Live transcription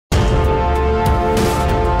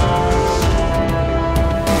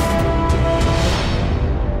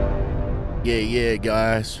Yeah,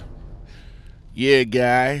 guys. Yeah,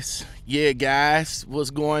 guys. What's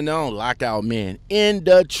going on? Lockout men in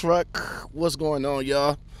the truck. What's going on,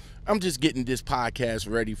 y'all? I'm just getting this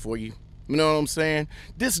podcast ready for you. You know what I'm saying?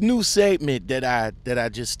 This new segment that I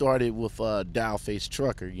just started with Dollface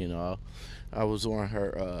Trucker. You know, I was on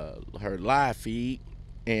her live feed,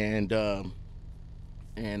 and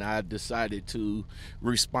I decided to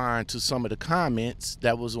respond to some of the comments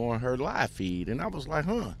that was on her live feed. And I was like,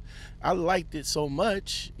 I liked it so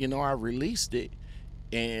much, I released it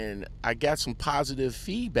and I got some positive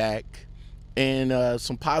feedback and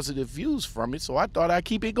some positive views from it. So I thought I'd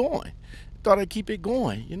keep it going.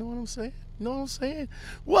 You know what I'm saying?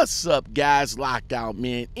 What's up, guys? Lockout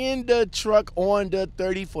men in the truck on the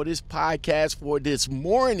 30 for this podcast for this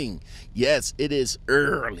morning. Yes, it is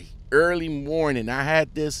early morning. I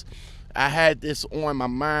had this on my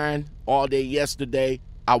mind all day yesterday.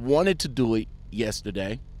 I wanted to do it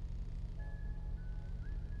yesterday.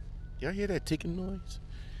 Y'all hear that ticking noise?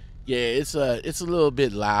 Yeah, it's a little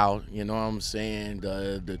bit loud, you know what I'm saying?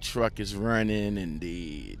 The truck is running and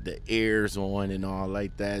the air's on and all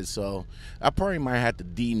like that. So I probably might have to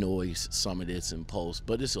denoise some of this in post,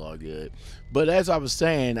 but it's all good. But as I was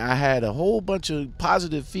saying, I had a whole bunch of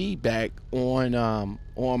positive feedback on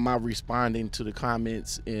my responding to the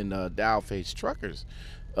comments in Dollface Trucker's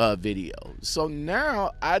video. So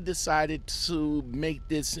now I decided to make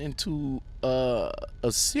this into a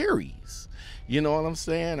series. You know what I'm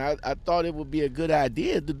saying? I thought it would be a good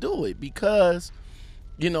idea to do it because,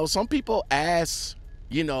 some people ask,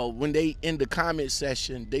 when they in the comment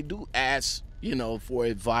section, they do ask, for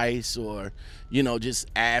advice or, just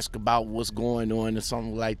ask about what's going on or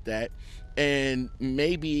something like that. And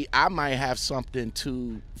maybe I might have something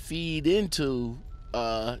to feed into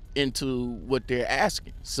what they're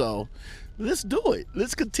asking. So let's do it.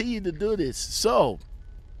 Let's continue to do this. So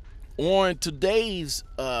on today's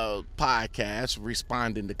podcast,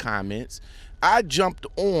 responding to comments, I jumped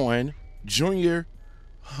on Junior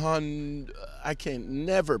I can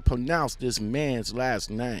never pronounce this man's last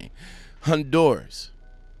name. Honduras.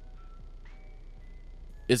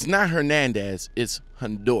 It's not Hernandez, it's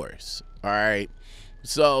Honduras. All right.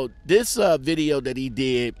 So this video that he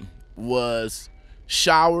did was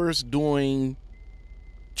showers doing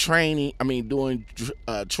truck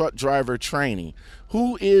driver training.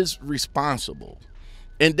 Who is responsible?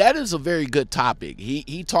 And that is a very good topic.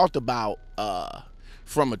 He talked about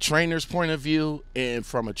from a trainer's point of view and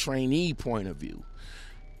from a trainee point of view.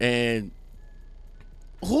 And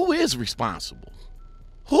who is responsible?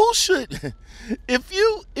 Who should if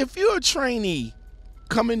you're a trainee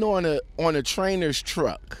coming on a trainer's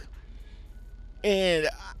truck, and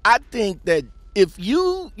I think that if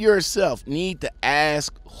you yourself need to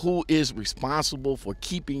ask who is responsible for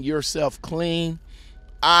keeping yourself clean,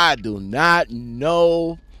 I do not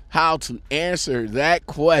know how to answer that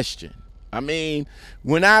question. I mean,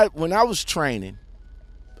 when I was training,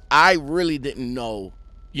 I really didn't know,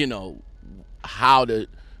 how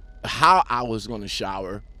I was going to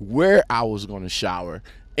shower, where I was going to shower,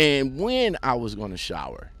 and when I was going to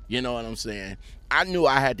shower. You know what I'm saying? I knew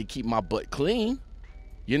I had to keep my butt clean.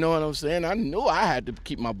 You know what I'm saying? I knew I had to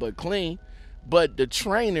keep my butt clean. But the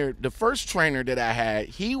first trainer that I had,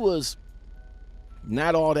 he was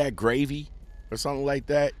not all that gravy or something like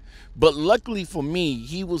that. But luckily for me,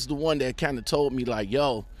 he was the one that kind of told me like,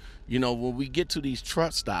 yo, when we get to these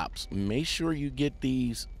truck stops, make sure you get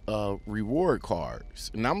these reward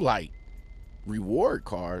cards. And I'm like, reward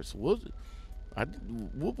cards? What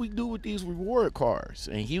we do with these reward cards?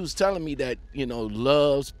 And he was telling me that,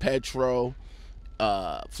 Loves, Petro,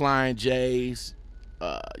 Flying J's,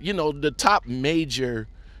 the top major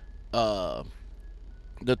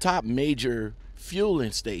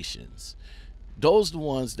fueling stations. Those are the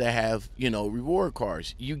ones that have, reward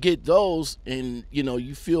cards. You get those and,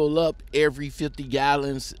 you fill up every 50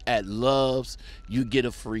 gallons at Love's, you get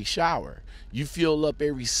a free shower. You fill up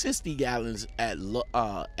every 60 gallons at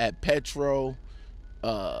Petro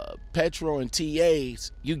and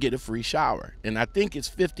TA's, you get a free shower. And I think it's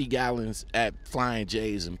 50 gallons at Flying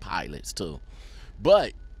J's and Pilots too.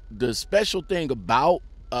 But the special thing about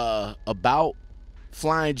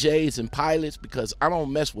Flying J's and Pilots, because I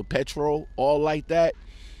don't mess with petrol all like that,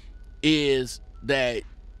 is that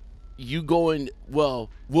you go in, well,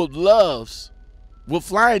 with Loves, with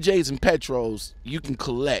Flying J's and Petros, you can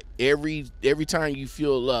collect every time you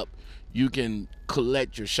fill up, you can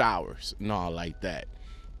collect your showers and all like that.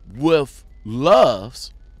 With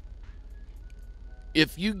Loves,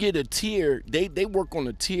 if you get a tier, they work on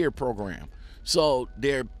a tier program. So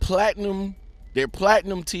their platinum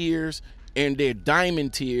tiers and their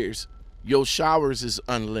diamond tiers, your showers is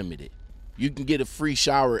unlimited. You can get a free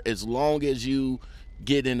shower as long as you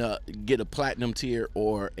get a platinum tier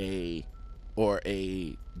or a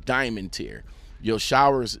diamond tier. Your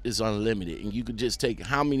showers is unlimited, and you could just take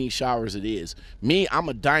how many showers it is. Me, I'm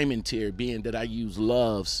a diamond tier, being that I use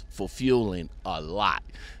Loves for fueling a lot.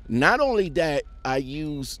 Not only that, I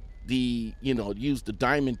use the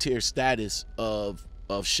diamond tier status of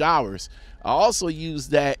showers. I also use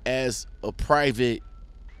that as a private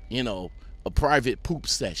poop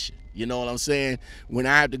session. You know what I'm saying? When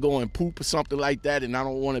I have to go and poop or something like that, and I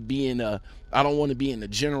don't want to be in the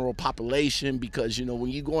general population, because when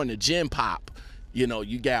you go in the gym pop,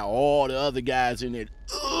 you got all the other guys in it.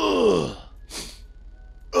 Ugh.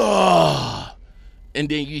 Ugh. And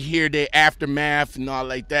then you hear their aftermath and all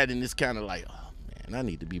like that, and it's kind of like, oh man, I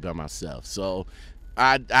need to be by myself. So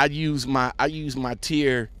I use my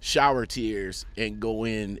shower tiers and go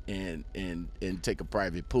in and take a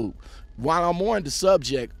private poop. While I'm on the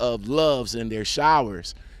subject of Loves and their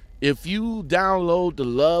showers, if you download the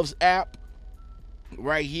Loves app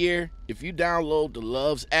right here,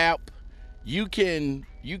 you can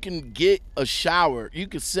get a shower. You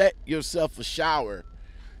can set yourself a shower.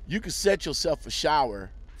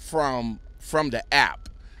 From the app.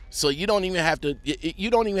 So you don't even have to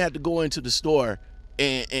go into the store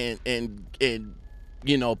and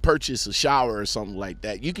purchase a shower or something like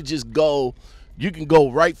that. You can go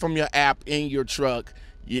right from your app in your truck.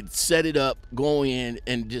 You set it up, go in,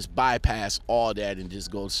 and just bypass all that and just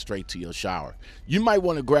go straight to your shower. You might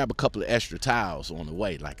want to grab a couple of extra towels on the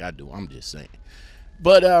way, like I do. I'm just saying.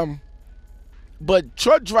 But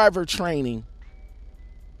truck driver training,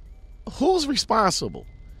 who's responsible?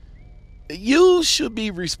 You should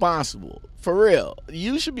be responsible, for real.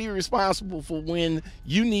 You should be responsible for when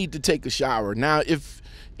you need to take a shower. Now, if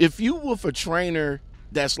you with a trainer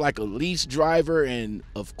that's like a lease driver, and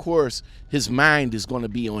of course his mind is going to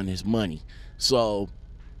be on his money, so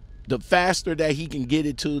the faster that he can get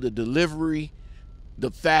it to the delivery,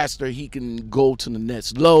 the faster he can go to the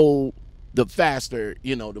next load, the faster,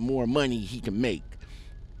 the more money he can make.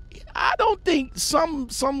 I don't think some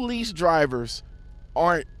lease drivers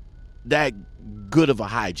aren't that good of a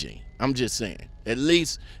hygiene. I'm just saying. At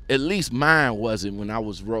least mine wasn't when I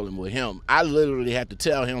was rolling with him. I literally had to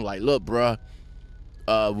tell him, like, look, bruh,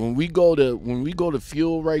 when we go to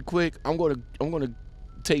fuel right quick, I'm gonna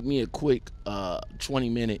take me a quick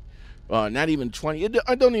 20-minute, not even 20. It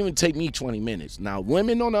don't even take me 20 minutes. Now,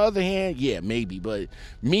 women on the other hand, yeah, maybe, but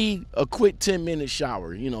me, a quick 10-minute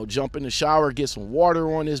shower. Jump in the shower, get some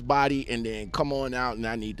water on his body, and then come on out, and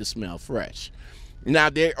I need to smell fresh.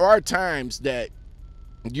 Now, there are times that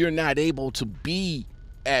you're not able to be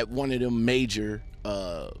at one of them major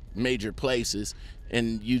places,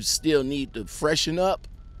 and you still need to freshen up.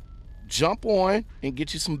 Jump on and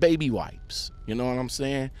get you some baby wipes. You know what I'm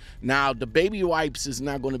saying? Now, the baby wipes is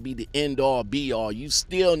not going to be the end-all, be-all. You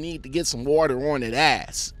still need to get some water on that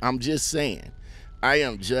ass. I'm just saying. I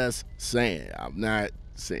am just saying. I'm not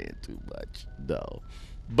saying too much, though.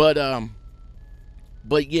 But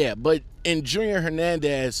in Junior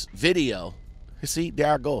Hernandez video, see,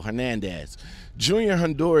 there I go, Hernandez. Junior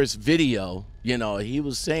Honduras video, he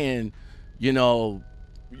was saying,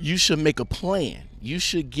 you should make a plan.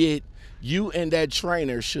 You and that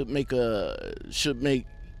trainer should make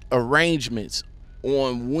arrangements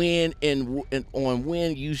on when and on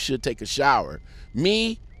when you should take a shower.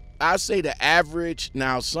 Me, I say the average.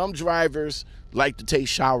 Now, some drivers like to take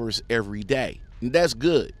showers every day, and that's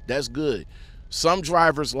good. That's good. Some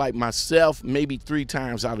drivers like myself, maybe 3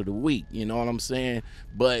 times out of the week, you know what I'm saying?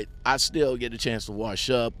 But I still get a chance to wash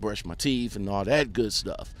up, brush my teeth, and all that good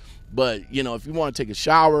stuff. But, if you want to take a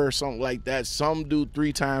shower or something like that, some do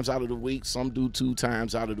 3 times out of the week, some do 2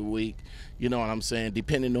 times out of the week, you know what I'm saying,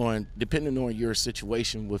 depending on your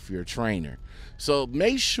situation with your trainer. So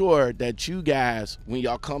make sure that you guys, when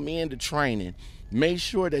y'all come into training, make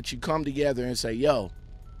sure that you come together and say, yo,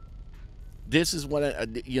 this is what,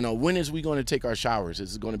 when is we going to take our showers?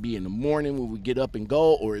 Is it going to be in the morning when we get up and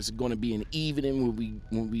go, or is it going to be in the evening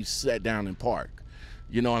when we sit down and park?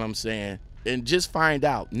 You know what I'm saying? And just find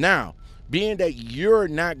out. Now, being that you're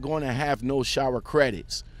not going to have no shower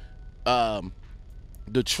credits, the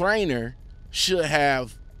trainer should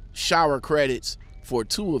have shower credits for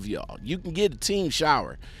 2 of y'all. You can get a team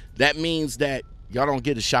shower. That means that y'all don't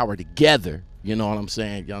get a shower together. You know what I'm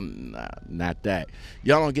saying? Y'all, not that.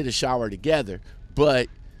 Y'all don't get a shower together, but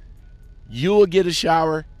you'll get a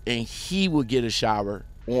shower and he will get a shower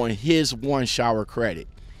on his 1 shower credit.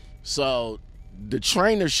 So the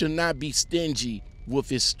trainer should not be stingy with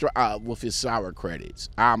his shower credits.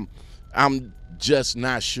 I'm just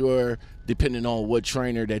not sure, depending on what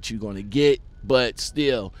trainer that you're going to get. But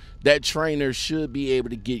still, that trainer should be able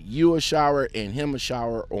to get you a shower and him a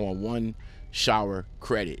shower on one shower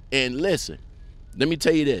credit. And listen, let me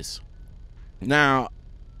tell you this. Now,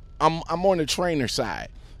 I'm on the trainer side.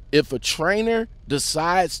 If a trainer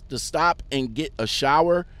decides to stop and get a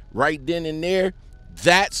shower right then and there,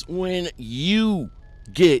 that's when you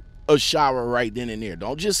get a shower right then and there.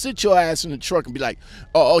 Don't just sit your ass in the truck and be like,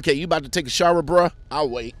 oh, okay, you about to take a shower, bruh? I'll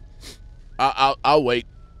wait. I'll wait.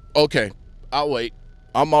 Okay, I'll wait.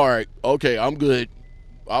 I'm all right. Okay, I'm good.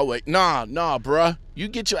 I'll wait. Nah, bruh. You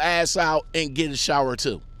get your ass out and get a shower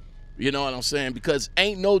too. You know what I'm saying? Because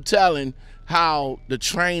ain't no telling how the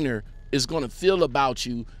trainer is going to feel about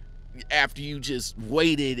you after you just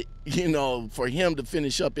waited, for him to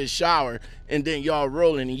finish up his shower, and then y'all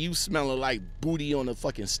rolling and you smelling like booty on a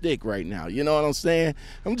fucking stick right now. You know what I'm saying?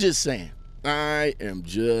 I'm just saying. I am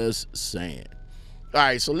just saying. All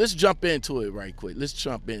right, so let's jump into it right quick. Let's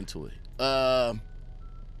jump into it.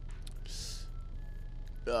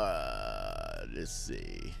 Let's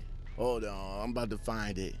see. Hold on. I'm about to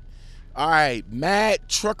find it. All right, Mad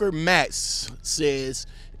Trucker Matt says,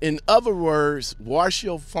 in other words, wash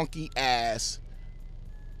your funky ass.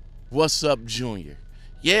 What's up, Junior?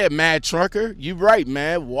 Yeah, Mad Trucker, you right,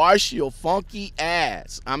 man. Wash your funky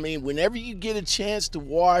ass. I mean, whenever you get a chance to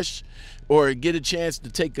wash or get a chance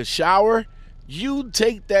to take a shower, you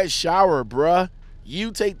take that shower, bruh.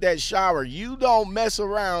 You take that shower. You don't mess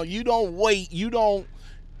around. You don't wait. You don't.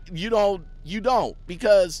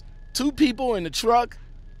 Because two people in the truck,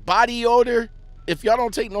 body odor, if y'all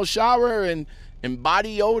don't take no shower and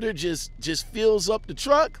body odor just fills up the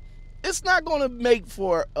truck, it's not going to make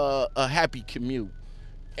for a happy commute.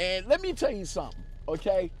 And let me tell you something,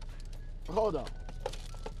 okay? Hold on.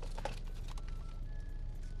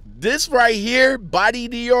 This right here, body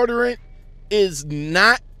deodorant, is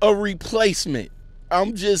not a replacement.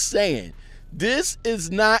 I'm just saying. This is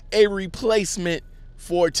not a replacement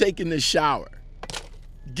for taking the shower.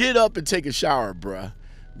 Get up and take a shower, bruh.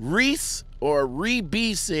 Reese or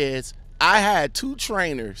Ree says, I had two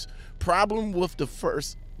trainers. Problem with the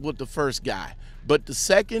first guy, but the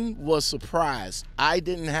second was surprised. I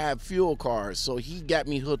didn't have fuel cards, so he got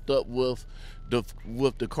me hooked up with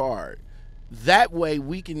the card. That way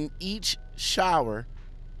we can each shower.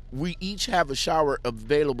 We each have a shower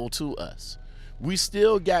available to us. We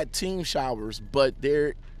still got team showers, but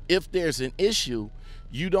if there's an issue,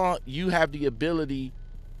 you have the ability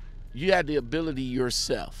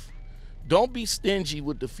yourself. Don't be stingy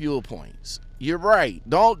with the fuel points. You're right.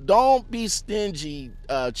 Don't be stingy,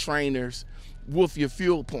 trainers, with your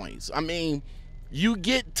fuel points. I mean, you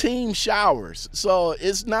get team showers, so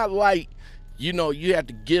it's not like you have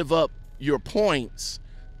to give up your points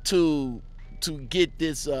to get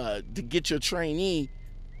this to get your trainee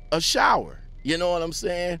a shower. You know what I'm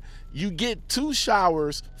saying? You get two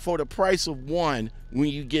showers for the price of one when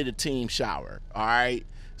you get a team shower. All right.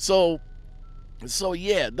 So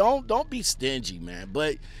yeah, don't be stingy, man.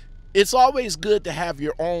 But it's always good to have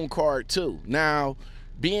your own card too. Now,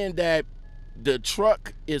 being that the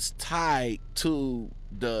truck is tied to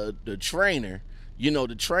the trainer,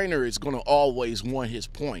 the trainer is going to always want his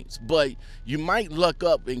points. But you might luck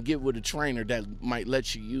up and get with a trainer that might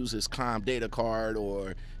let you use his Com Data card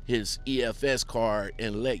or his EFS card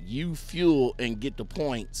and let you fuel and get the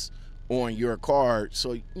points on your card,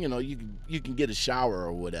 so you can get a shower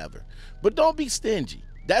or whatever. But don't be stingy.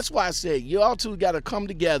 That's why I said y'all two got to come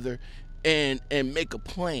together and make a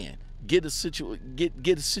plan. Get a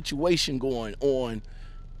situation going on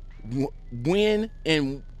when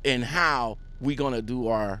and how we gonna do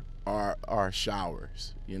our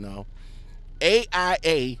showers.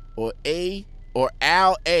 AIA or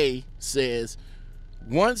Al A says,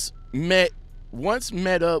 once met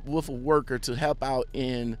up with a worker to help out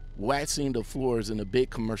in waxing the floors in a big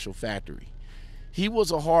commercial factory. He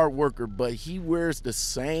was a hard worker, but he wears the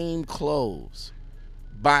same clothes.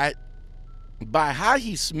 By how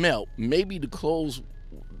he smelled, maybe the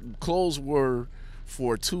clothes were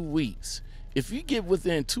for 2 weeks. If you get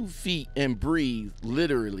within 2 feet and breathe,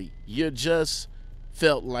 literally, you just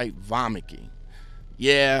felt like vomiting.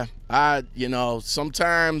 Yeah,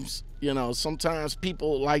 sometimes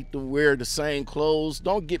people like to wear the same clothes.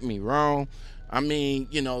 Don't get me wrong. I mean,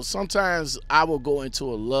 sometimes I will go into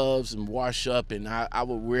a Love's and wash up and I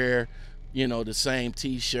will wear, the same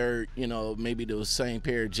t-shirt, maybe the same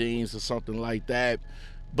pair of jeans or something like that.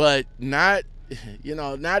 But not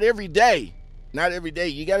every day. Not every day.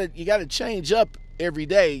 You gotta change up every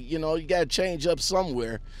day. You know, you got to change up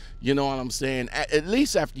somewhere. You know what I'm saying? At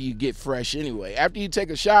least after you get fresh anyway. After you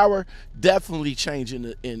take a shower, definitely change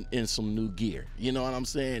in some new gear. You know what I'm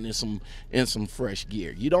saying? In some fresh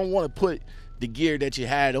gear. You don't want to put the gear that you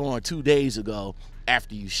had on 2 days ago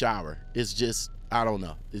after you shower. It's just, I don't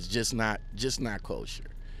know. It's just not kosher.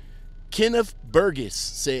 Kenneth Burgess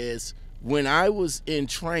says, when I was in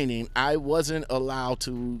training, I wasn't allowed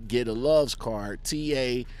to get a Loves card,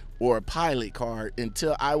 TA, or a pilot card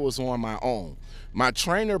until I was on my own. My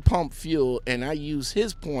trainer pumped fuel and I used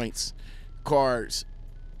his points cards,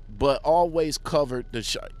 but always covered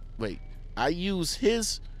the I used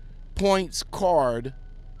his points card,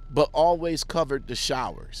 but always covered the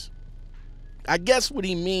showers. I guess what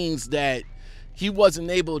he means that he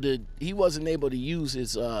wasn't able to use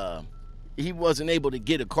his he wasn't able to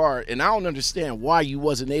get a card, and I don't understand why you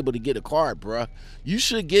wasn't able to get a card, bruh. You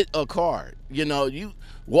should get a card. You know, you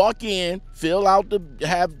walk in, fill out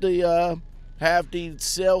have the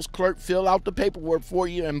sales clerk fill out the paperwork for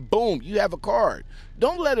you, and boom, you have a card.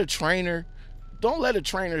 Don't let a trainer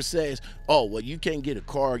say, oh, well, you can't get a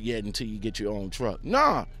card yet until you get your own truck.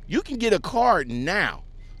 Nah, you can get a card now.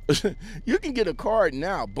 You can get a card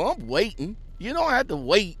now. Bump waiting. You don't have to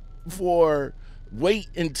wait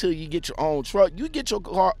until you get your own truck. You get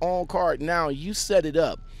your own card now. You set it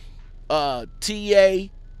up. TA,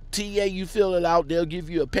 you fill it out. They'll give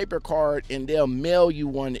you a paper card and they'll mail you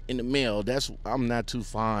one in the mail. I'm not too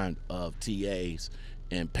fond of TAs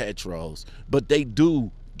and Petros, but they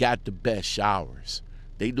do got the best showers.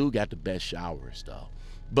 They do got the best showers though.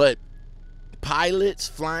 But pilots,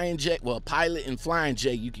 Flying J, well, pilot and Flying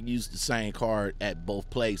J, you can use the same card at both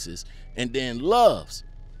places. And then Loves,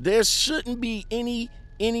 there shouldn't be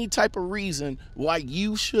any type of reason why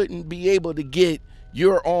you shouldn't be able to get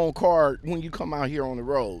your own card when you come out here on the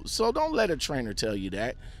road. So don't let a trainer tell you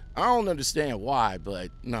that. I don't understand why, but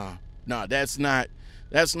no, that's not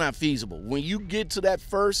feasible. When you get to that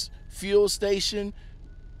first fuel station,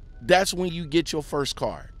 that's when you get your first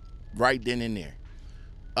card, right then and there.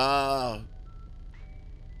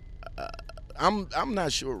 I'm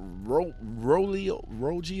not sure.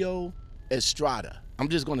 Rogio Estrada. I'm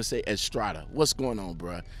just gonna say Estrada. What's going on,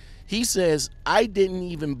 bruh? He says, I didn't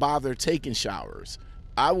even bother taking showers.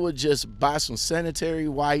 I would just buy some sanitary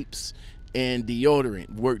wipes and deodorant.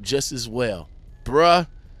 Work just as well. Bruh,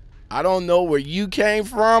 I don't know where you came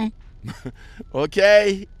from,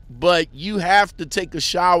 okay? But you have to take a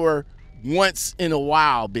shower once in a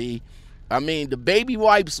while, B. I mean, the baby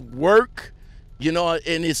wipes work, you know,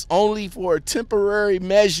 and it's only for a temporary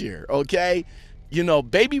measure, okay? You know,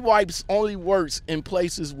 baby wipes only works in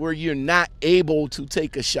places where you're not able to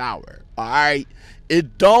take a shower, all right?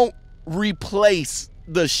 It don't replace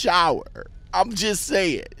the shower. I'm just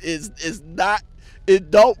saying,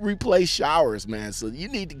 it don't replace showers, man. So you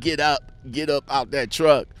need to get up out that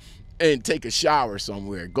truck and take a shower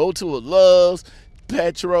somewhere. Go to a Love's,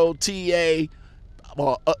 Petro, TA,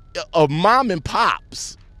 a mom and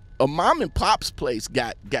pops. A mom and pop's place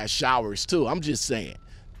got showers too. I'm just saying.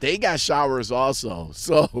 They got showers also.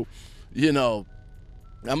 So, you know,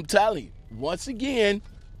 I'm telling you, once again,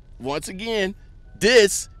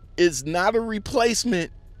 this is not a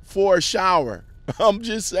replacement for a shower. I'm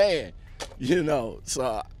just saying, you know.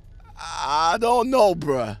 So, I don't know,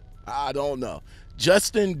 bruh. I don't know.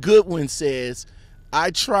 Justin Goodwin says, I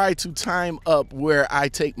try to time up where I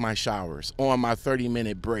take my showers on my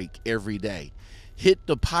 30-minute break every day. Hit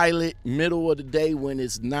the pilot middle of the day when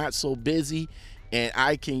it's not so busy, and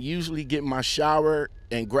I can usually get my shower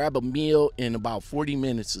and grab a meal in about 40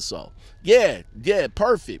 minutes or so. Yeah,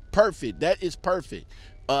 perfect. That is perfect.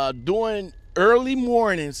 During early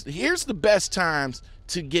mornings, here's the best times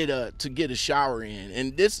to get a shower in,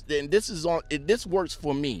 and this works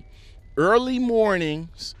for me. Early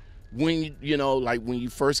mornings, when when you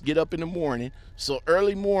first get up in the morning. So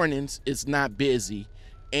early mornings, it's not busy,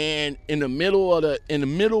 and in the middle of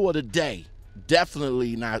the day.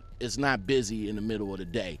 Definitely not. It's not busy in the middle of the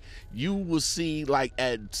day. You will see, like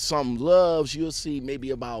at some Loves, you'll see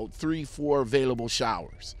maybe about 3-4 available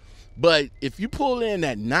showers. But if you pull in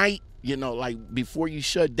at night, like before you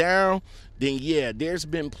shut down, then yeah, there's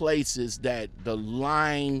been places that the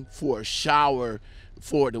line for a shower,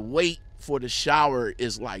 for the wait for the shower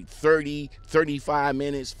is like 30, 35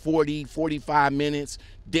 minutes, 40, 45 minutes,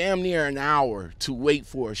 damn near an hour to wait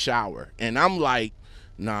for a shower. And I'm like,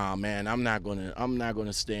 nah, man, I'm not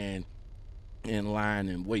gonna stand in line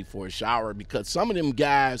and wait for a shower, because some of them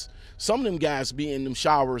guys be in them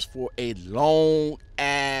showers for a long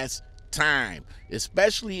ass time,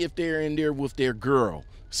 especially if they're in there with their girl.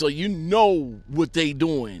 So you know what they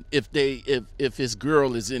doing if his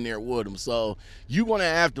girl is in there with him. So you gonna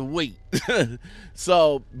have to wait.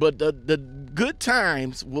 So, but the good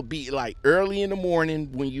times will be like early in the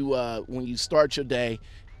morning when you start your day,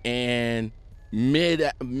 and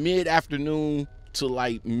mid afternoon to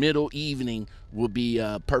like middle evening will be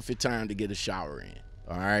a perfect time to get a shower in.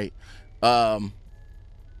 All right.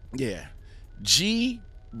 Yeah. G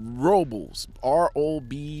Robles,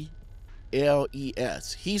 ROBLES.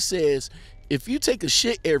 He says, if you take a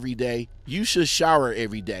shit every day, you should shower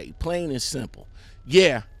every day. Plain and simple.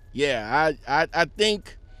 Yeah. I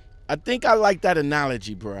think I like that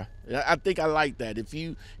analogy, bruh. I think I like that. If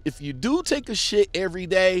you do take a shit every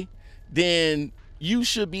day, then you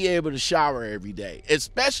should be able to shower every day.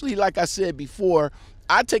 Especially, like I said before,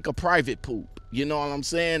 I take a private poop. You know what I'm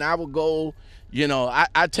saying? I will go,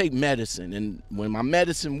 I take medicine, and when my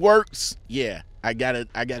medicine works, yeah, I gotta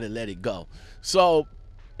let it go. So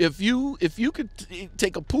if you could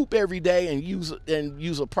take a poop every day and use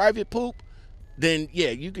a private poop, then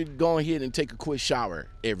yeah, you could go ahead and take a quick shower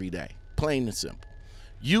every day. Plain and simple.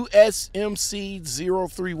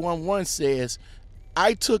 USMC0311 says,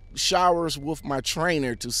 I took showers with my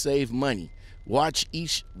trainer to save money. Wash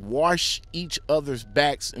each other's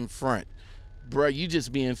backs in front. Bruh, you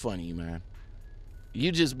just being funny, man.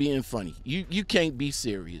 You just being funny. You can't be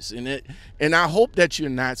serious. And I hope that you're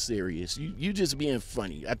not serious. You just being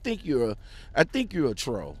funny. I think you're a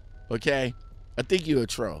troll, okay? I think you're a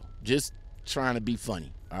troll. Just trying to be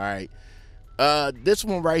funny. All right. This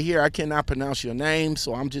one right here, I cannot pronounce your name,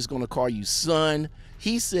 so I'm just going to call you Son.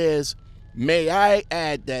 He says, may I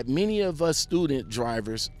add that many of us student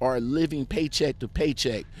drivers are living paycheck to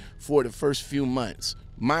paycheck for the first few months.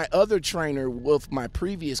 My other trainer with my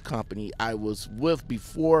previous company I was with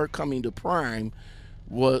before coming to Prime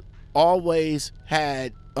always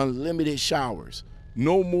had unlimited showers,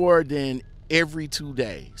 no more than every 2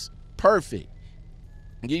 days. Perfect.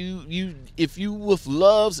 If you with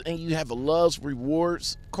Loves and you have a Loves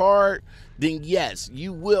rewards card, then yes,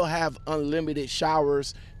 you will have unlimited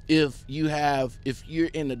showers if you're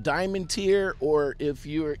in the diamond tier or if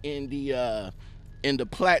you're in the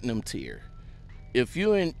platinum tier. If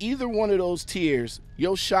you're in either one of those tiers,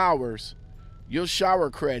 your shower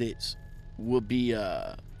credits will be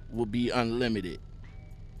unlimited.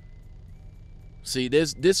 See,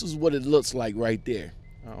 this is what it looks like right there.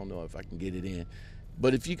 I don't know if I can get it in,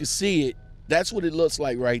 but if you can see it, that's what it looks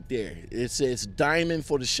like right there. It says diamond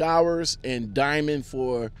for the showers and diamond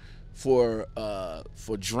for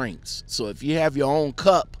drinks. So if you have your own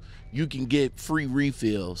cup, you can get free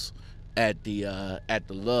refills at the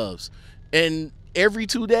Loves. And every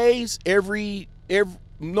 2 days, every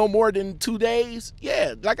no more than 2 days,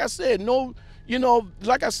 yeah, like I said,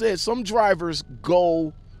 like I said, some drivers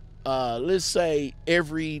go let's say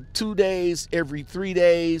every 2 days, every 3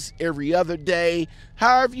 days, every other day,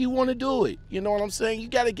 however you want to do it. You know what I'm saying? You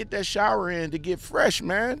got to get that shower in to get fresh,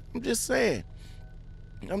 man. I'm just saying.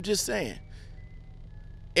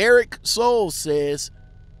 Eric Soul says,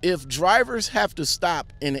 if drivers have to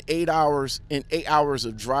stop in 8 hours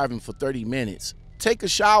of driving for 30 minutes, take a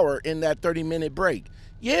shower in that 30-minute break.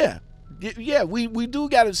 Yeah, we do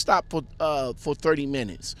got to stop for 30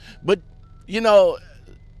 minutes. But you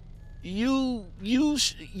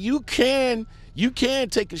can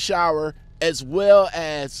take a shower as well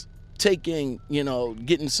as getting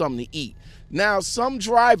something to eat. Now, some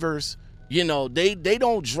drivers, they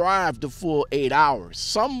don't drive the full 8 hours.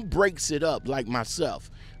 Some breaks it up, like myself.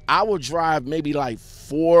 I will drive maybe like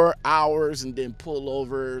 4 hours and then pull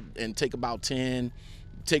over and take about 10,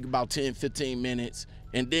 15 minutes,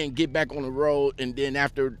 and then get back on the road. And then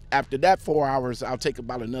after that 4 hours, I'll take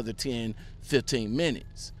about another 10, 15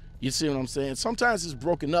 minutes. You see what I'm saying? Sometimes it's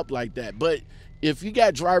broken up like that. But if you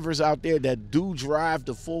got drivers out there that do drive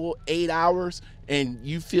the full 8 hours and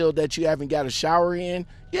you feel that you haven't got a shower in,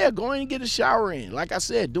 yeah, go ahead and get a shower in. Like I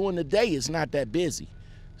said, during the day, it's not that busy.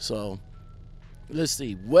 So let's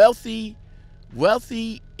see. Wealthy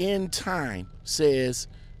in Time says,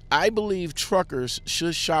 I believe truckers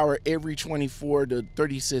should shower every 24 to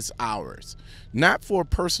 36 hours, not for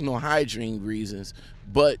personal hygiene reasons,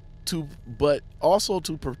 but also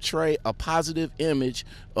to portray a positive image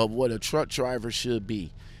of what a truck driver should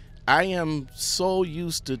be. I am so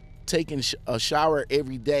used to taking a shower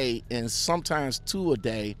every day and sometimes 2 a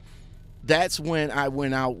day. That's when I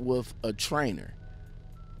went out with a trainer.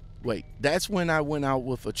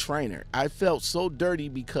 I felt so dirty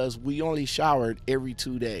because we only showered every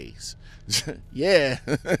 2 days. Yeah.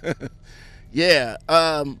 Yeah.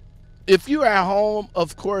 If you're at home,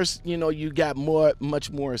 of course, you got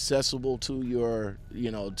much more accessible to your,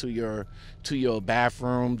 to your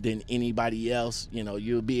bathroom than anybody else.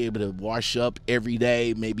 You'll be able to wash up every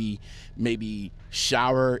day, maybe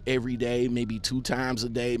shower every day, maybe 2 times a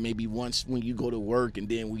day, maybe once when you go to work, and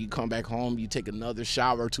then when you come back home, you take another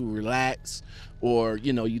shower to relax, or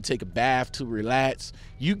you take a bath to relax.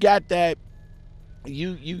 You got that.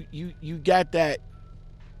 You got that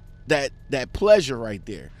pleasure right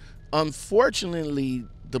there. Unfortunately,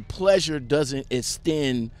 the pleasure doesn't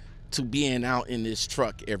extend to being out in this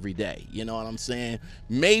truck every day. You know what I'm saying?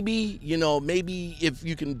 Maybe if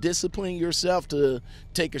you can discipline yourself to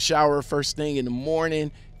take a shower first thing in the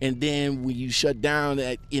morning, and then when you shut down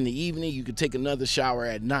in the evening, you can take another shower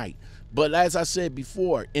at night. But as I said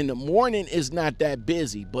before, in the morning is not that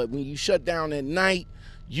busy. But when you shut down at night,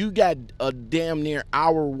 you got a damn near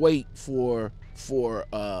hour wait for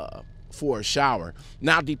a shower.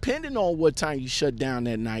 Now, depending on what time you shut down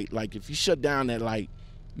that night, like if you shut down at like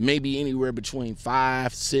maybe anywhere between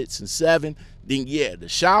 5, 6, and 7, then yeah, the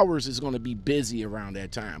showers is going to be busy around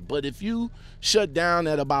that time. But if you shut down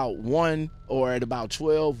at about 1 or at about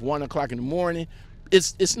 12, 1 o'clock in the morning,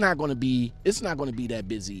 it's not going to be that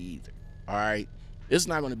busy either. All right, it's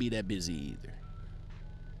not going to be that busy either.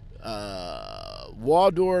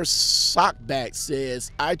 Waldor Sockback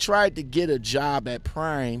says, I tried to get a job at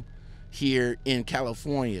Prime here in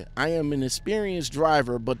California. I am an experienced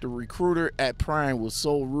driver, but the recruiter at Prime was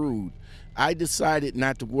so rude. I decided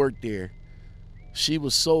not to work there. She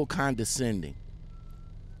was so condescending.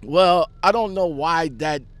 Well, I don't know why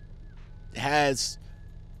that has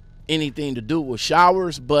anything to do with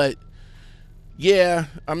showers, but yeah,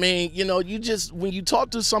 I mean, when you talk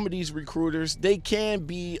to some of these recruiters, they can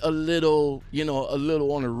be a little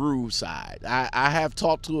on the rude side. I have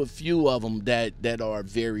talked to a few of them that are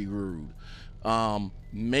very rude.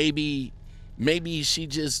 Maybe she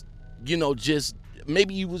just,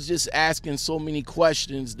 maybe you was just asking so many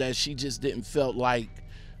questions that she just didn't felt like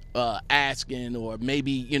asking, or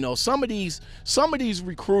maybe some of these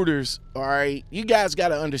recruiters. All right, you guys got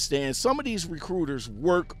to understand, some of these recruiters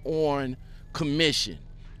work on commission.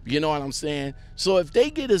 You know what I'm saying? So if they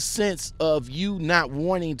get a sense of you not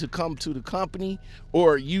wanting to come to the company,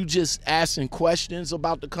 or you just asking questions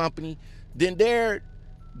about the company, then their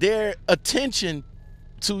attention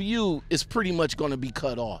to you is pretty much going to be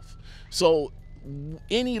cut off. So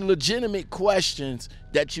any legitimate questions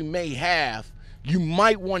that you may have, you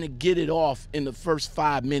might want to get it off in the first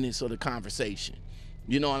 5 minutes of the conversation.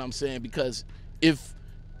 You know what I'm saying? Because if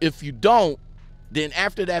you don't, then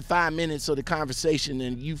after that 5 minutes of the conversation,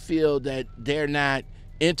 and you feel that they're not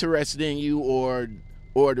interested in you, or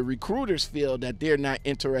the recruiters feel that they're not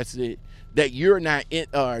interested, that you're not in,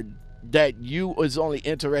 or that you is only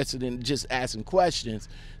interested in just asking questions,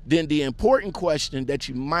 then the important question that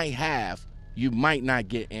you might have, you might not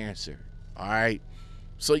get answered. All right.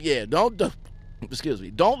 So yeah, don't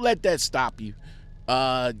let that stop you.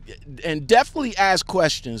 And definitely ask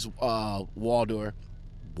questions, Waldor.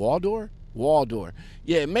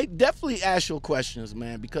 Yeah, definitely ask your questions,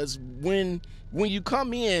 man, because when you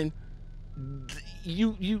come in,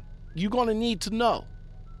 you're gonna need to know.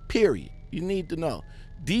 Period. You need to know.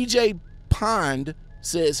 DJ Pond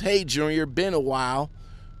says, "Hey Junior, been a while."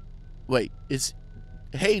 Wait, it's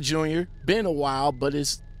 "Hey Junior, been a while," but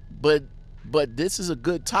this is a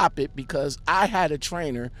good topic because I had a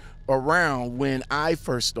trainer around when I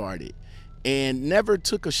first started, and never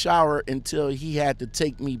took a shower until he had to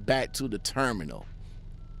take me back to the terminal.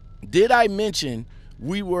 Did I mention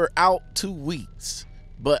we were out 2 weeks,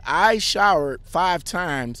 but I showered 5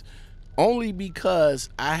 times only because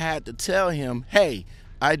I had to tell him, hey,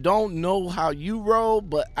 I don't know how you roll,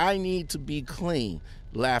 but I need to be clean.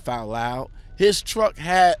 Laugh out loud. His truck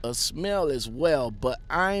had a smell as well, but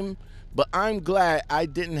I'm glad I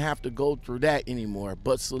didn't have to go through that anymore.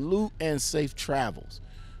 But salute and safe travels.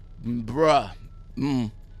 Bruh,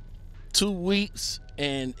 2 weeks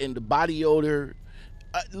and the body odor.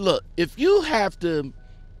 Look, if you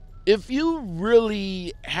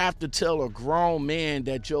really have to tell a grown man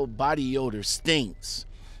that your body odor stinks,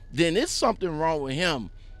 then it's something wrong with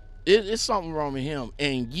him. It's something wrong with him,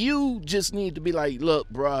 and you just need to be like, look,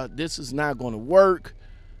 bruh, this is not going to work.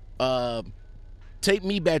 Take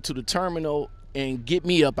me back to the terminal and get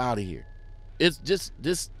me up out of here. It's just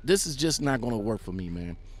this is just not going to work for me,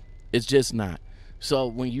 man. It's just not. So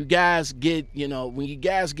when you guys get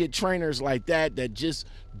trainers like that just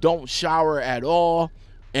don't shower at all,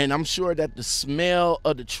 and I'm sure that the smell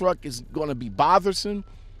of the truck is going to be bothersome,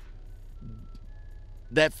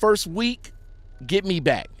 that first week, get me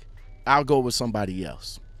back. I'll go with somebody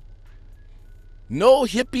else. No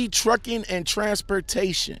hippie trucking and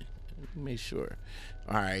transportation. Let me make sure.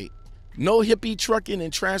 All right. No hippie trucking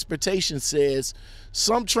and transportation says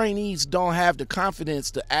some trainees don't have the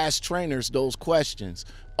confidence to ask trainers those questions.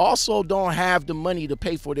 Also don't have the money to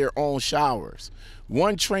pay for their own showers.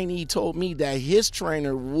 One trainee told me that his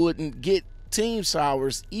trainer wouldn't get team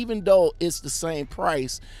showers even though it's the same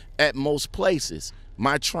price at most places.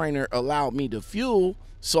 My trainer allowed me to fuel,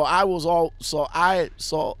 so I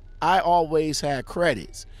always had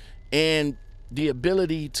credits and the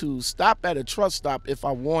ability to stop at a truck stop if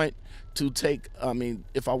I want to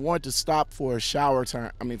if I want to stop for a shower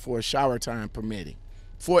time, for a shower time permitting.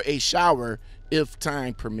 For a shower if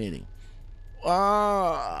time permitting.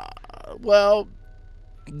 Well,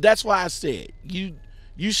 that's why I said you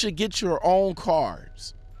should get your own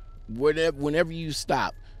cards whenever you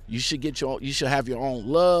stop. You should have your own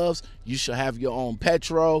loves. You should have your own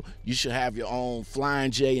petrol. You should have your own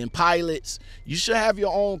Flying J and pilots. You should have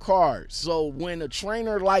your own cards. So when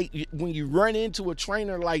when you run into a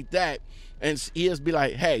trainer like that, and he has be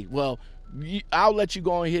like, hey, well, I'll let you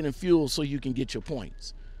go ahead and fuel so you can get your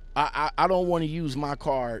points. I don't want to use my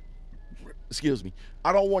card. Excuse me.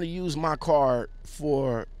 I don't want to use my card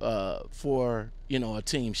for a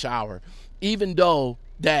team shower, even though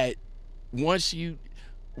that one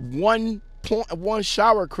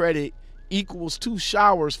shower credit equals 2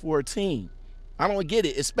 showers for a team. I don't get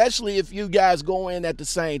it, especially if you guys go in at the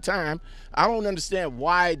same time. I don't understand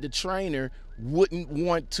why the trainer wouldn't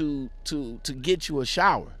want to get you a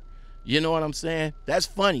shower. You know what I'm saying? That's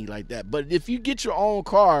funny like that. But if you get your own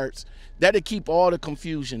cards, that'll keep all the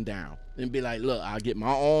confusion down and be like, look, I'll get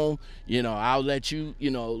my own, I'll let you,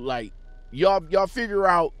 like y'all figure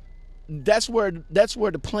out. That's where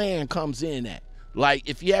the plan comes in at. Like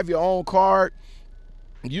if you have your own card,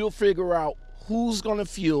 you'll figure out who's gonna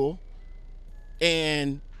fuel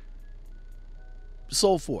and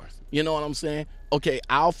so forth. You know what I'm saying? Okay,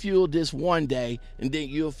 I'll fuel this one day and then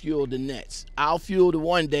you'll fuel the next. I'll fuel the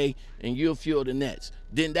one day and you'll fuel the next.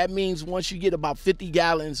 Then that means once you get about 50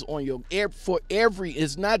 gallons on your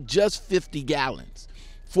it's not just 50 gallons.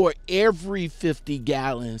 For every 50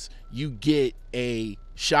 gallons, you get a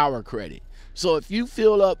shower credit. So if you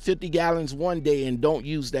fill up 50 gallons one day and don't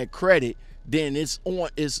use that credit, then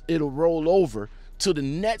it'll roll over to the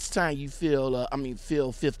next time you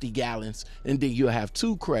fill 50 gallons, and then you'll have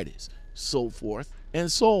 2 credits, so forth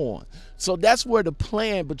and so on. So that's where the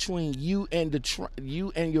plan between you and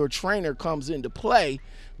your trainer comes into play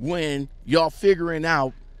when y'all figuring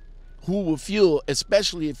out who will fuel,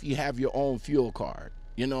 especially if you have your own fuel card.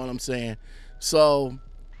 You know what I'm saying? So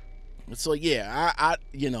yeah,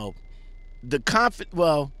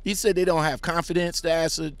 he said they don't have confidence to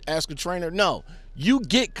ask a trainer. No, you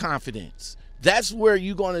get confidence. That's where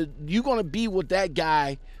you're gonna be with that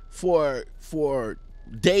guy for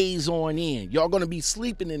days on end. Y'all gonna be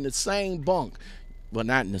sleeping in the same bunk. Well,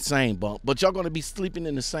 not in the same bunk, but y'all gonna be sleeping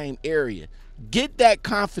in the same area. Get that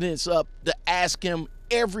confidence up to ask him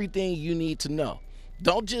everything you need to know.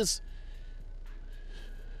 Don't just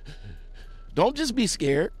be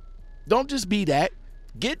scared. Don't just be that.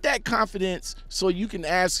 Get that confidence so you can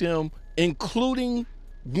ask him, including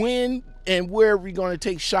when and where we're going to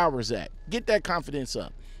take showers at. Get that confidence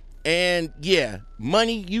up. And yeah,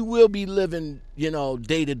 money, you will be living,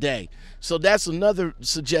 day to day. So that's another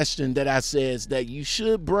suggestion that I says that you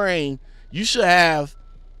should have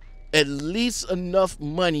at least enough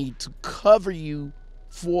money to cover you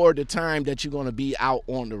for the time that you're going to be out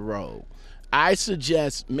on the road. I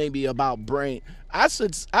suggest maybe bring about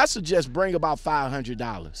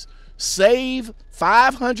 $500. Save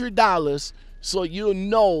 $500 so you'll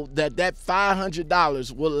know that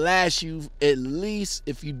 $500 will last you, at least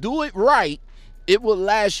if you do it right, it will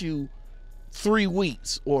last you 3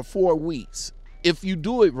 weeks or 4 weeks if you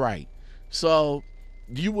do it right. So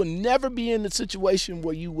you will never be in the situation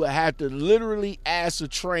where you will have to literally ask a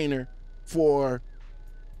trainer for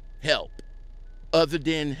help other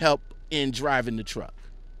than help in driving the truck.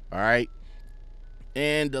 All right.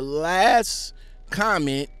 And the last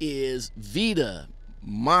comment is Vita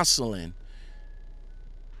Marcelin.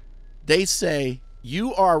 They say,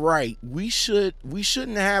 you are right. We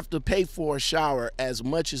shouldn't have to pay for a shower as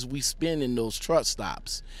much as we spend in those truck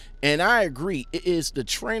stops. And I agree. It is the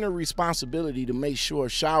trainer responsibility to make sure a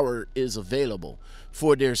shower is available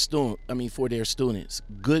for their students.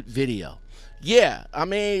 Good video. Yeah,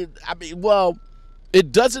 well,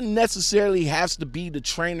 it doesn't necessarily have to be the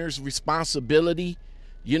trainer's responsibility.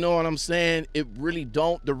 You know what I'm saying? It really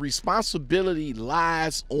don't. The responsibility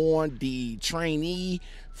lies on the trainee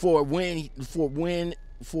for when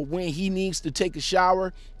for when he needs to take a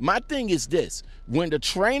shower. My thing is this: when the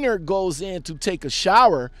trainer goes in to take a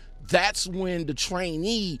shower, that's when the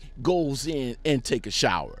trainee goes in and take a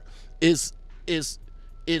shower. It's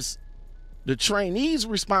the trainee's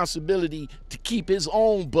responsibility to keep his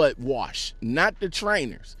own butt washed, not the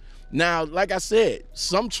trainer's. Now, like I said,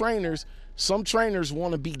 some trainers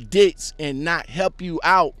want to be dicks and not help you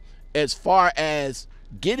out as far as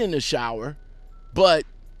getting a shower. But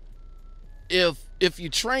if you're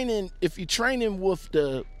training with a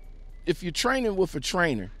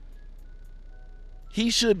trainer, he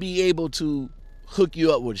should be able to hook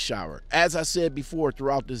you up with a shower. As I said before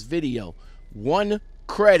throughout this video, 1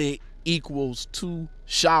 credit equals 2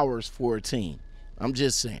 showers for a team. I'm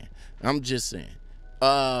just saying.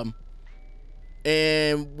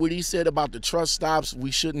 And what he said about the truck stops,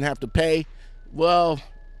 we shouldn't have to pay. Well,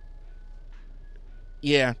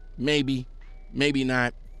 yeah, maybe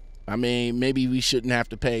not. I mean, maybe we shouldn't have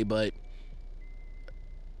to pay, but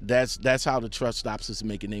that's how the truck stops is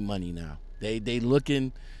making their money now. They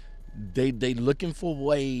looking for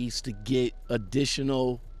ways to get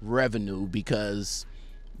additional revenue, because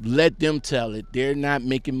let them tell it, they're not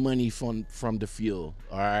making money from the fuel.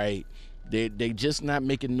 All right, they just not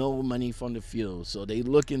making no money from the fuel, so they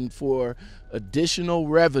looking for additional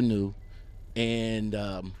revenue, and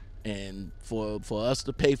for us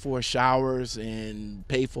to pay for showers and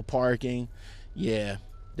pay for parking. Yeah,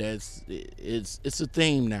 it's a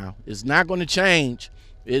theme now. It's not going to change.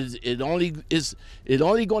 It only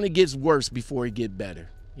going to get worse before it get better.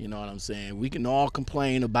 You know what I'm saying? We can all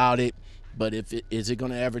complain about it, but is it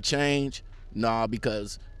going to ever change? Nah,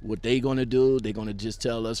 because what they going to do, they're going to just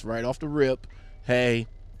tell us right off the rip, hey,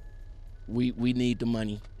 we need the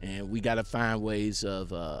money, and we got to find ways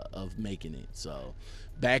of making it. So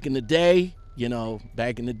back in the day,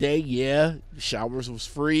 yeah, showers was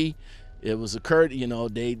free. It was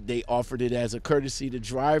they offered it as a courtesy to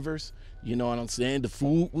drivers. You know what I'm saying? The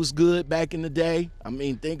food was good back in the day. I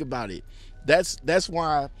mean, think about it. That's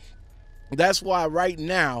why right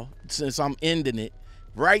now, since I'm ending it,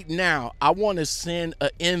 right now, I want to send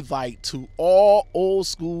an invite to all old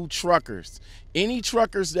school truckers. Any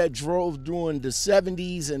truckers that drove during the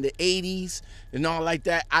 70s and the 80s and all like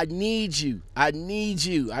that, I need you. I need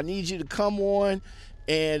you to come on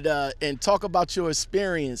and talk about your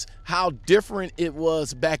experience, how different it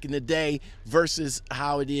was back in the day versus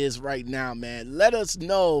how it is right now, man. Let us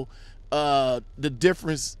know the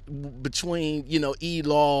difference between,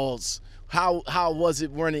 e-laws. How was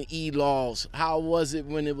it running e-laws? How was it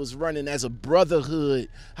when it was running as a brotherhood?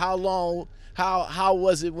 How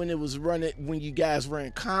was it when it was running, when you guys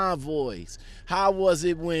ran convoys? How was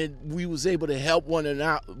it when we was able to help one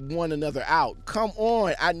another out? Come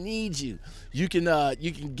on, I need you. You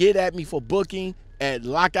can get at me for booking at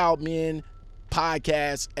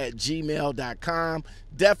lockoutmenpodcast@gmail.com.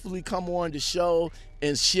 Definitely come on the show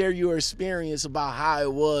and share your experience about how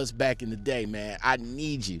it was back in the day, man. I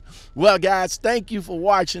need you. Well, guys, thank you for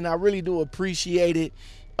watching. I really do appreciate it.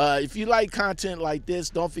 If you like content like this,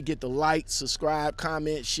 don't forget to like, subscribe,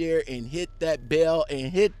 comment, share, and hit that bell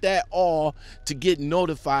and hit that all to get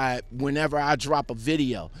notified whenever I drop a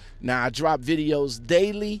video. Now, I drop videos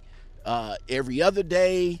daily, every other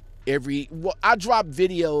day, I drop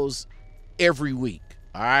videos every week.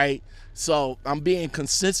 All right, so I'm being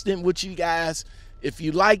consistent with you guys. If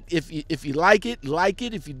you like it, like it.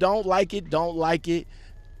 If you don't like it, don't like it.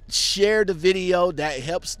 Share the video. That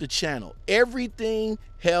helps the channel. Everything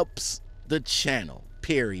helps the channel,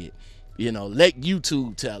 period. Let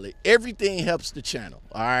YouTube tell it. Everything helps the channel.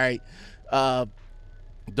 All right.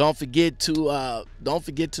 Don't forget to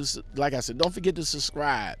like I said, don't forget to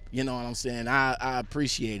subscribe. You know what I'm saying? I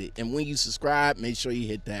appreciate it. And when you subscribe, make sure you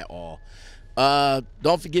hit that all.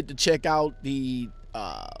 Don't forget to check out the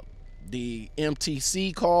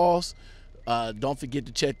MTC calls. Don't forget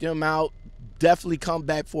to check them out. Definitely come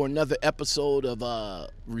back for another episode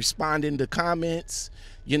of responding to comments.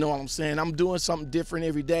 You know what I'm saying? I'm doing something different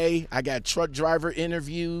every day. I got truck driver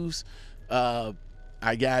interviews. I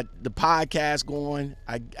got the podcast going.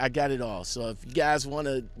 I got it all. So if you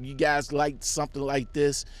guys like something like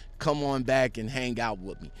this, come on back and hang out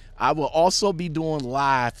with me. I will also be doing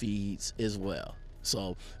live feeds as well.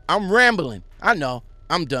 So I'm rambling. I know.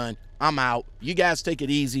 I'm done. I'm out. You guys take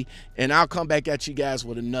it easy, and I'll come back at you guys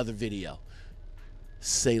with another video.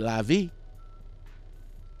 C'est la vie.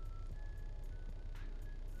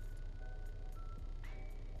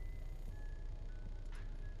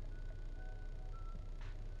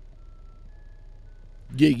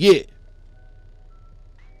 Yeah, yeah.